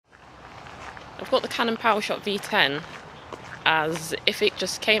I've got the Canon Powershot V10 as if it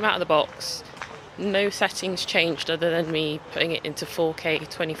just came out of the box, no settings changed other than me putting it into 4K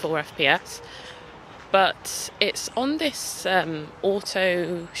 24 FPS, but it's on this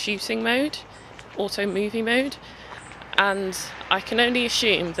auto shooting mode, auto movie mode, and I can only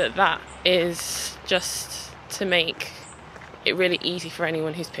assume that that is just to make it really easy for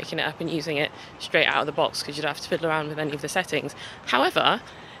anyone who's picking it up and using it straight out of the box, because you don't have to fiddle around with any of the settings. However,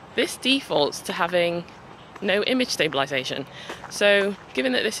 this defaults to having no image stabilization. So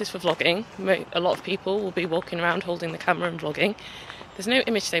given that this is for vlogging, a lot of people will be walking around holding the camera and vlogging. There's no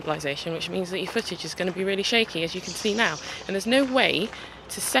image stabilization, which means that your footage is going to be really shaky, as you can see now. And there's no way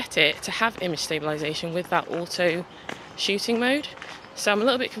to set it to have image stabilization with that auto shooting mode. So I'm a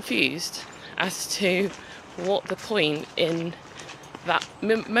little bit confused as to what the point in that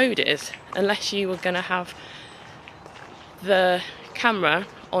mode is, unless you were going to have the camera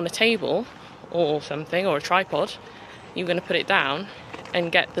on a table or something, or a tripod. You're going to put it down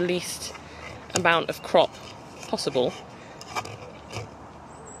and get the least amount of crop possible.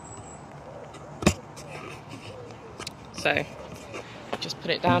 So just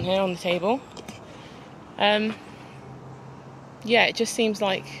put it down here on the table. Yeah, it just seems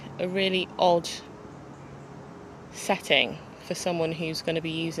like a really odd setting for someone who's going to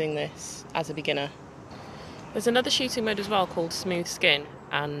be using this as a beginner. There's another shooting mode as well called smooth skin,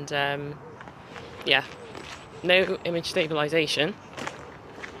 and yeah, no image stabilization,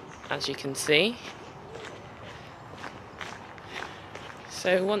 as you can see.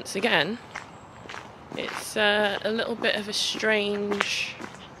 So once again, it's a little bit of a strange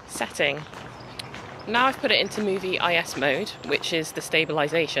setting. Now I've put it into movie IS mode, which is the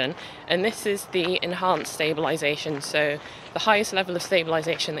stabilization, and this is the enhanced stabilization, so the highest level of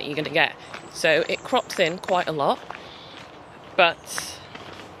stabilization that you're going to get. So it crops in quite a lot, but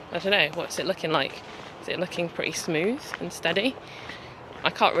I don't know, what's it looking like? Is it looking pretty smooth and steady? I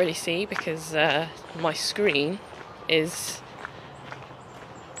can't really see because my screen is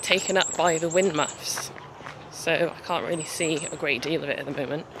taken up by the wind muffs, so I can't really see a great deal of it at the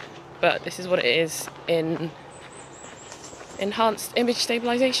moment. But this is what it is in enhanced image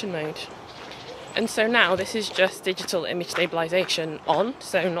stabilization mode. And so now this is just digital image stabilization on,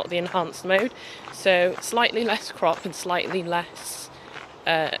 so not the enhanced mode. So slightly less crop and slightly less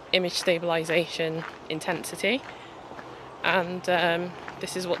image stabilization intensity. And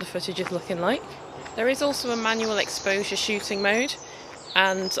this is what the footage is looking like. There is also a manual exposure shooting mode,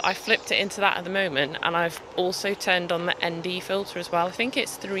 and I flipped it into that at the moment, and I've also turned on the ND filter as well. I think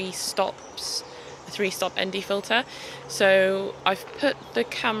it's 3 stops, a 3-stop ND filter. So I've put the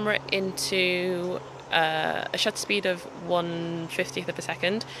camera into a shutter speed of 1/50th of a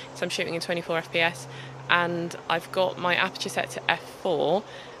second, so I'm shooting in 24 FPS, and I've got my aperture set to f4,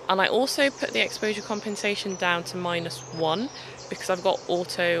 and I also put the exposure compensation down to -1 because I've got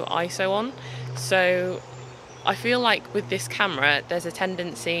auto ISO on. So I feel like with this camera there's a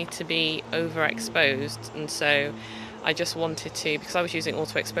tendency to be overexposed, and so I just wanted to, because I was using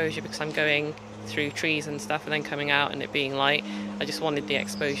auto exposure because I'm going through trees and stuff and then coming out and it being light, I just wanted the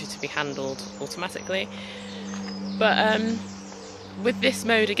exposure to be handled automatically. But with this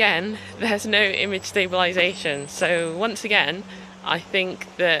mode again, there's no image stabilization, so once again I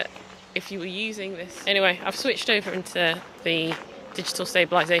think that if you were using this... Anyway, I've switched over into the digital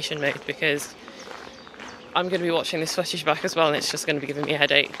stabilization mode because I'm going to be watching this footage back as well, and it's just going to be giving me a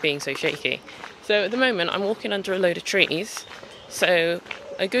headache being so shaky. So at the moment I'm walking under a load of trees, so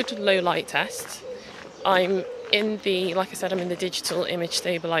a good low light test. I'm in the, like I said, I'm in the digital image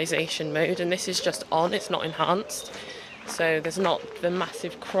stabilization mode, and this is just on, it's not enhanced, so there's not the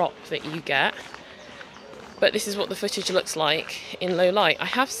massive crop that you get. But this is what the footage looks like in low light. I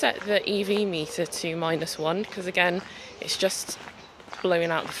have set the EV meter to -1 because again it's just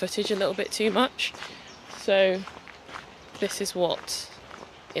blowing out the footage a little bit too much. So this is what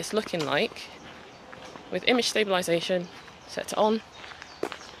it's looking like with image stabilization set to on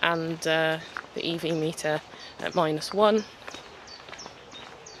and the EV meter at -1,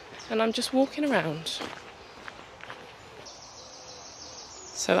 and I'm just walking around.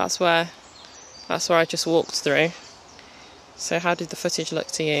 So that's where I just walked through. So how did the footage look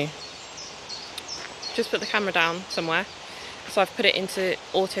to you? Just put the camera down somewhere. So I've put it into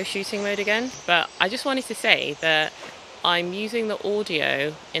auto shooting mode again, but I just wanted to say that I'm using the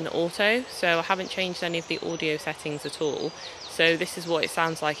audio in auto, so I haven't changed any of the audio settings at all. So this is what it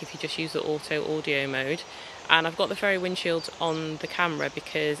sounds like if you just use the auto audio mode. And I've got the fairy windshield on the camera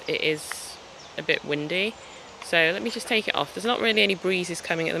because it is a bit windy. So let me just take it off. There's not really any breezes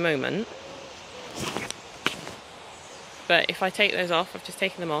coming at the moment. But if I take those off, I've just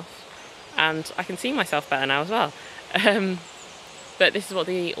taken them off, and I can see myself better now as well. But this is what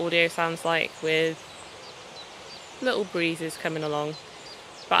the audio sounds like with little breezes coming along.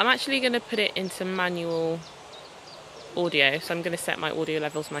 But I'm actually going to put it into manual audio, so I'm going to set my audio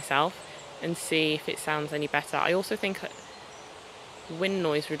levels myself and see if it sounds any better. I also think wind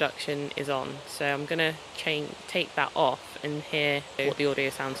noise reduction is on, so I'm going to take that off and hear what the audio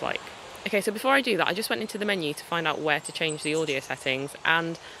sounds like. Okay, so before I do that, I just went into the menu to find out where to change the audio settings,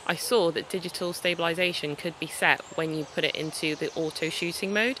 and I saw that digital stabilization could be set when you put it into the auto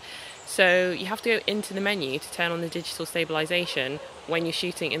shooting mode. So you have to go into the menu to turn on the digital stabilization when you're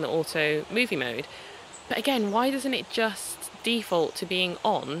shooting in the auto movie mode. But again, why doesn't it just default to being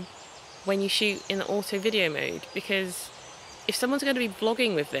on when you shoot in the auto video mode? Because if someone's going to be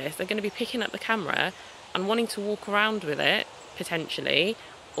vlogging with this, they're going to be picking up the camera and wanting to walk around with it, potentially,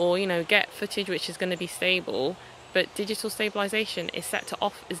 or, you know, get footage which is going to be stable, but digital stabilization is set to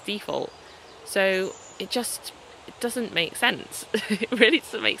off as default. So it doesn't make sense. It really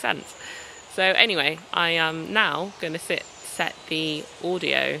doesn't make sense. So anyway, I am now going to set the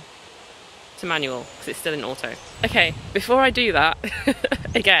audio to manual because it's still in auto. Okay, before I do that,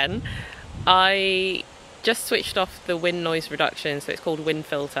 again, I just switched off the wind noise reduction, so it's called wind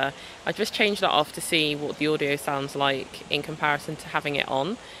filter. I just changed that off to see what the audio sounds like in comparison to having it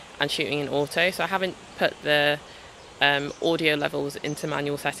on and shooting in auto. So I haven't put the audio levels into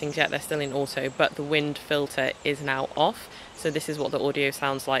manual settings yet, they're still in auto, but the wind filter is now off. So this is what the audio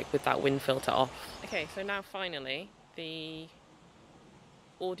sounds like with that wind filter off. Okay, so now finally the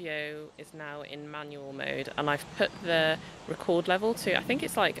audio is now in manual mode, and I've put the record level to, I think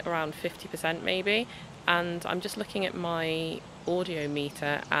it's like around 50% maybe, and I'm just looking at my audio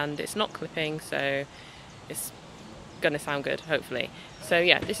meter and it's not clipping, so it's gonna sound good, hopefully. So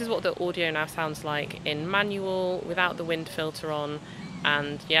yeah, this is what the audio now sounds like in manual without the wind filter on,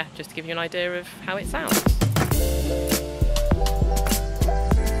 and yeah, just to give you an idea of how it sounds.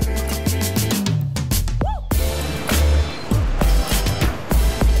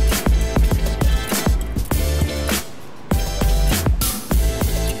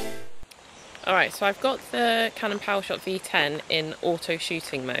 Alright, so I've got the Canon Powershot V10 in auto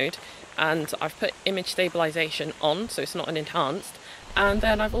shooting mode, and I've put image stabilization on, so it's not an enhanced, and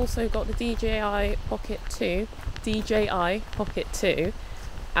then I've also got the DJI Pocket 2,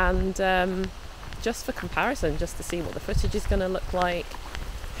 and just for comparison, just to see what the footage is going to look like,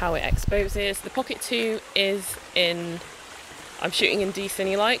 how it exposes. The Pocket 2 is I'm shooting in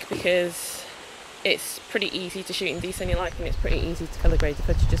D-Cine-like because it's pretty easy to shoot in D-Cine-like, and it's pretty easy to colour grade the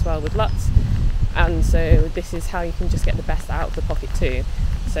footage as well with LUTs. And so this is how you can just get the best out of the Pocket 2,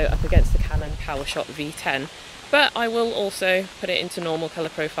 so up against the Canon Powershot V10. But I will also put it into normal colour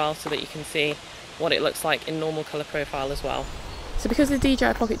profile so that you can see what it looks like in normal colour profile as well. So because the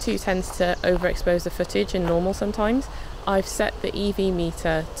DJI Pocket 2 tends to overexpose the footage in normal sometimes, I've set the EV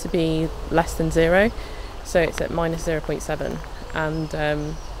meter to be less than 0, so it's at -0.7,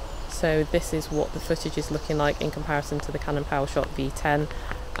 and so this is what the footage is looking like in comparison to the Canon Powershot V10.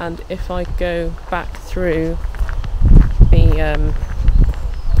 And if I go back through the can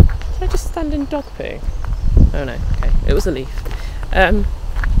I just stand in dog poo? Oh no, okay, it was a leaf. Let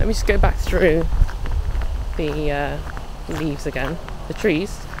me just go back through the leaves again, the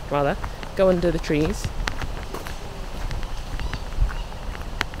trees rather, go under the trees.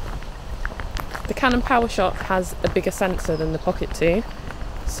 The Canon Powershot has a bigger sensor than the Pocket 2,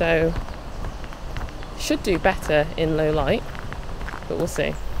 so should do better in low light, but we'll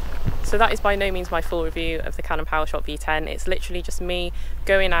see. So that is by no means my full review of the Canon Powershot V10. It's literally just me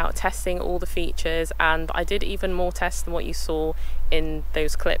going out, testing all the features, and I did even more tests than what you saw in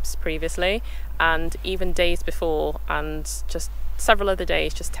those clips previously, and even days before, and just several other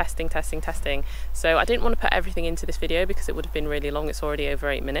days just testing. So I didn't want to put everything into this video because it would have been really long. It's already over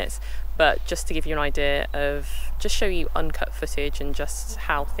 8 minutes, but just to give you an idea of, just show you uncut footage and just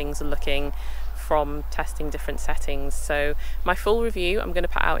how things are looking from testing different settings. So my full review I'm going to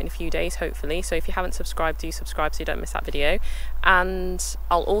put out in a few days, hopefully, so if you haven't subscribed, do subscribe so you don't miss that video. And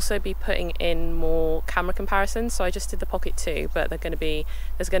I'll also be putting in more camera comparisons. So I just did the Pocket 2, but there's going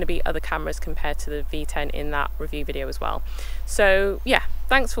to be other cameras compared to the V10 in that review video as well. So yeah,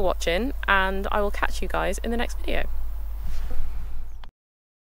 thanks for watching, and I will catch you guys in the next video.